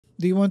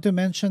Do you want to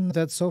mention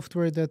that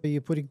software that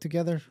you're putting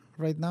together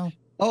right now?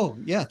 Oh,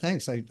 yeah,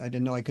 thanks. I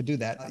didn't know I could do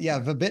that. Yeah,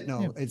 Yeah.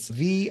 Vibitno. It's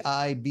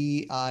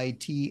Vibitno,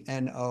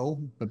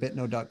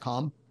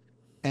 Vibitno.com.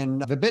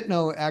 And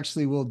Vibitno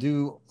actually will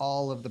do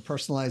all of the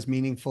personalized,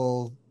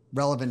 meaningful,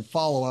 relevant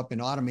follow-up and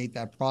automate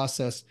that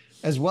process,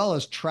 as well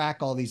as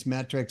track all these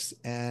metrics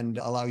and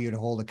allow you to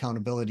hold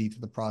accountability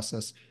to the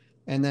process.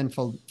 And then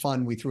for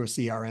fun, we threw a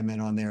CRM in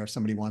on there if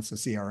somebody wants a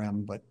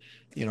CRM. But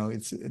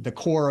it's the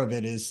core of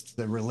it is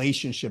the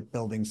relationship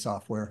building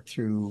software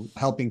through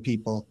helping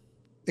people,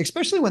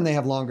 especially when they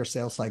have longer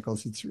sales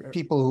cycles. It's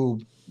people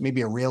who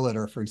maybe a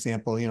realtor, for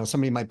example,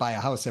 somebody might buy a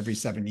house every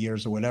 7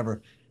 years or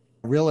whatever.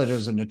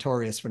 Realtors are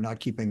notorious for not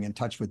keeping in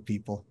touch with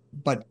people.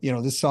 But,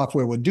 this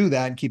software would do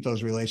that and keep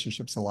those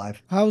relationships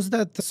alive. How's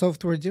that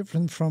software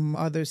different from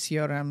other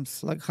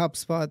CRMs like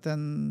HubSpot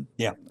and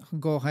Yeah.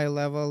 Go High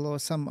Level or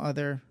some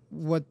other?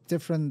 What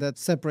different that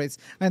separates?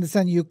 I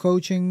understand you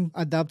coaching,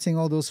 adapting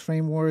all those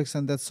frameworks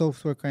and that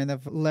software kind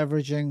of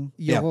leveraging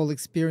your Yeah. whole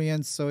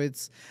experience. So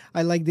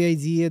I like the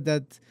idea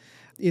that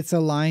it's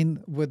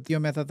aligned with your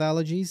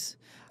methodologies.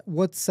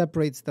 What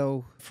separates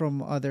though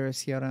from other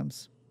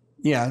CRMs?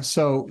 Yeah,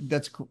 so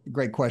that's a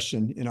great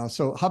question.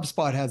 So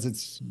HubSpot has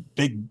its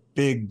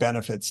big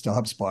benefits to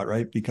HubSpot,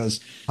 right? Because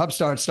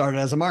HubSpot started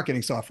as a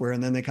marketing software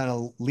and then they kind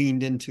of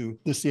leaned into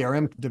the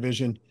CRM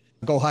division.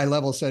 Go High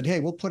Level said, hey,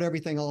 we'll put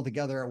everything all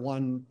together at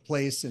one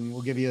place and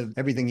we'll give you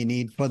everything you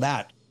need for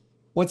that.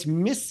 What's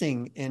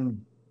missing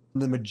in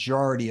the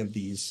majority of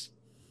these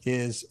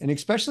is, and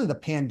especially the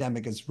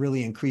pandemic has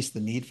really increased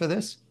the need for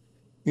this,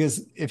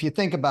 because if you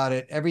think about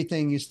it,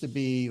 everything used to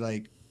be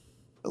like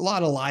a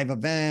lot of live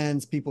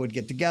events, people would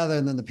get together,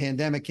 and then the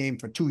pandemic came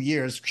for 2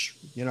 years,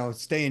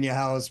 stay in your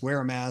house, wear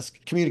a mask,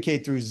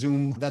 communicate through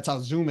Zoom. That's how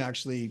Zoom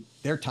actually,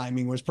 their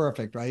timing was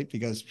perfect, right?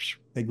 Because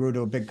they grew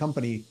to a big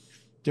company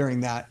during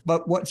that.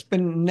 But what's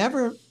been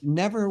never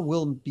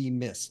will be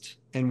missed,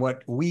 and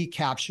what we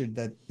captured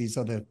that these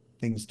other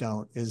things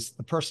don't, is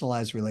the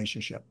personalized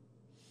relationship.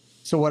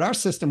 So what our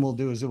system will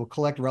do is it will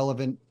collect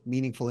relevant,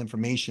 meaningful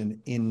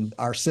information in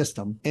our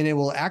system, and it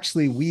will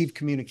actually weave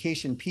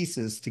communication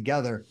pieces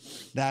together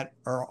that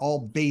are all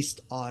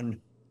based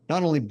on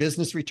not only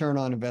business return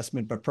on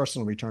investment, but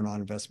personal return on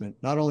investment,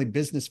 not only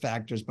business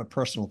factors, but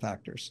personal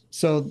factors.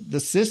 So the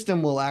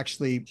system will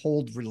actually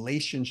hold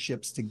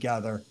relationships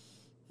together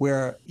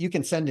where you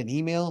can send an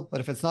email, but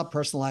if it's not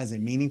personalized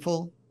and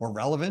meaningful or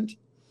relevant,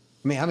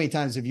 I mean, how many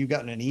times have you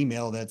gotten an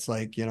email that's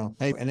like,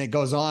 hey, and it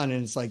goes on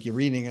and it's like you're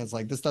reading and it's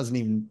like, this doesn't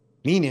even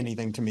mean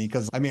anything to me.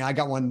 Because I mean, I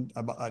got one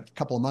a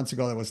couple of months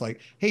ago that was like,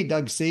 hey,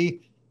 Doug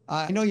C.,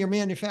 I know your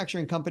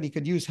manufacturing company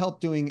could use help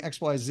doing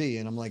XYZ.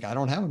 And I'm like, I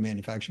don't have a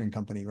manufacturing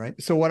company, right?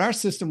 So what our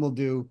system will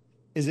do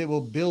is it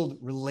will build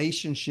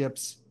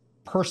relationships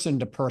person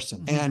to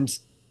person. Mm-hmm. And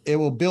it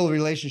will build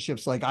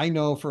relationships like I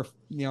know for,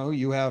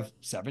 you have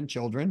 7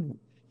 children.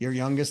 Your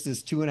youngest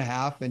is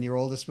 2.5 and your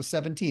oldest was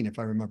 17, if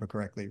I remember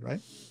correctly,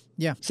 right?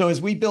 Yeah. So as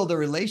we build a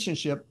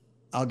relationship,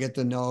 I'll get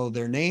to know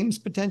their names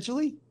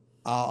potentially.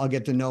 I'll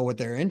get to know what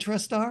their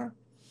interests are.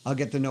 I'll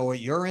get to know what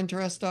your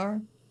interests are.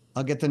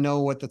 I'll get to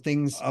know what the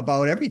things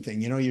about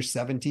everything. Your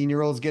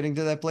 17-year-old's getting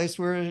to that place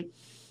where,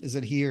 is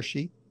it he or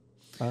she?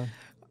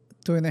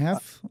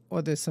 2.5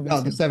 or the 17?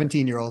 No, the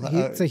 17-year-old.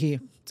 It's a he.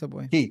 It's a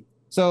boy. He.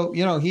 So,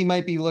 he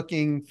might be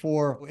looking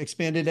for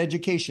expanded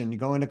education,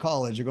 going to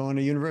college or going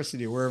to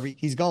university or wherever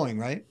he's going,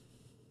 right?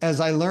 As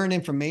I learn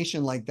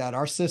information like that,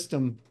 our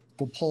system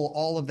will pull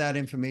all of that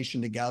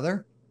information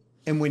together.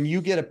 And when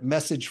you get a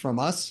message from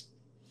us,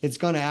 it's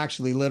going to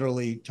actually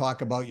literally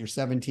talk about your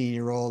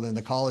 17-year-old and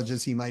the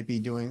colleges he might be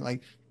doing.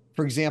 Like,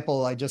 for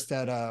example, I just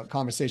had a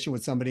conversation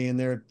with somebody and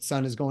their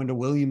son is going to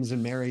Williams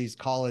and Mary's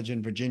College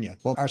in Virginia.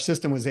 Well, our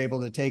system was able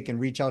to take and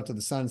reach out to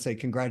the son and say,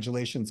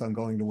 congratulations on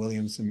going to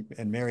Williams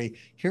and Mary.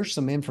 Here's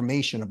some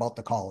information about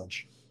the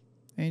college.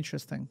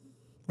 Interesting.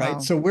 Right. Wow.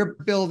 So we're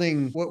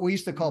building what we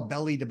used to call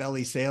belly to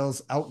belly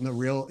sales out in the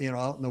real,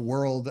 out in the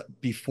world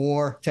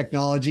before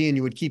technology. And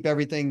you would keep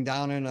everything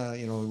down in a,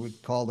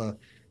 we'd call the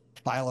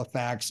file of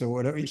facts or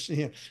whatever.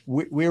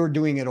 We were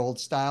doing it old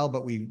style,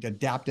 but we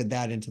adapted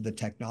that into the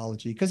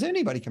technology because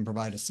anybody can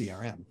provide a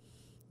CRM.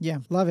 Yeah,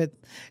 love it.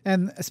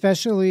 And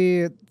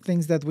especially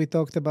things that we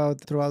talked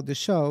about throughout the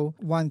show,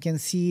 one can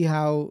see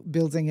how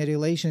building a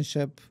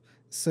relationship,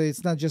 so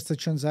it's not just a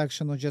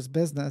transaction or just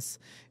business,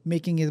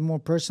 making it more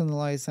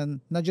personalized,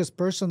 and not just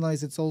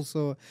personalized, it's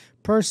also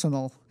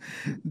personal,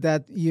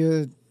 that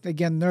you,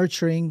 again,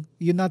 nurturing,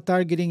 you're not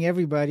targeting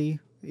everybody.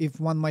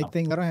 If one might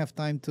think, I don't have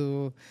time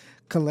to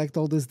collect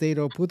all this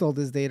data or put all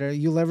this data,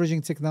 you're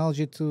leveraging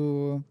technology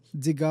to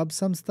dig up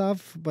some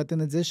stuff. But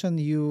in addition,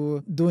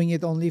 you doing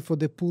it only for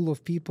the pool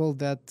of people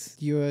that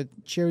your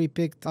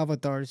cherry-picked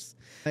avatars.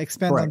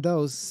 Expand Correct. on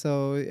those.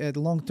 So at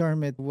long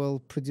term, it will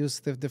produce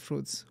the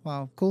fruits.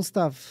 Wow. Cool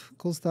stuff.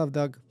 Cool stuff,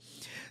 Doug.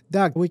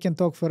 Doug, we can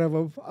talk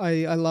forever.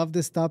 I love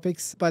these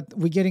topics, but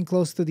we're getting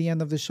close to the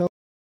end of the show.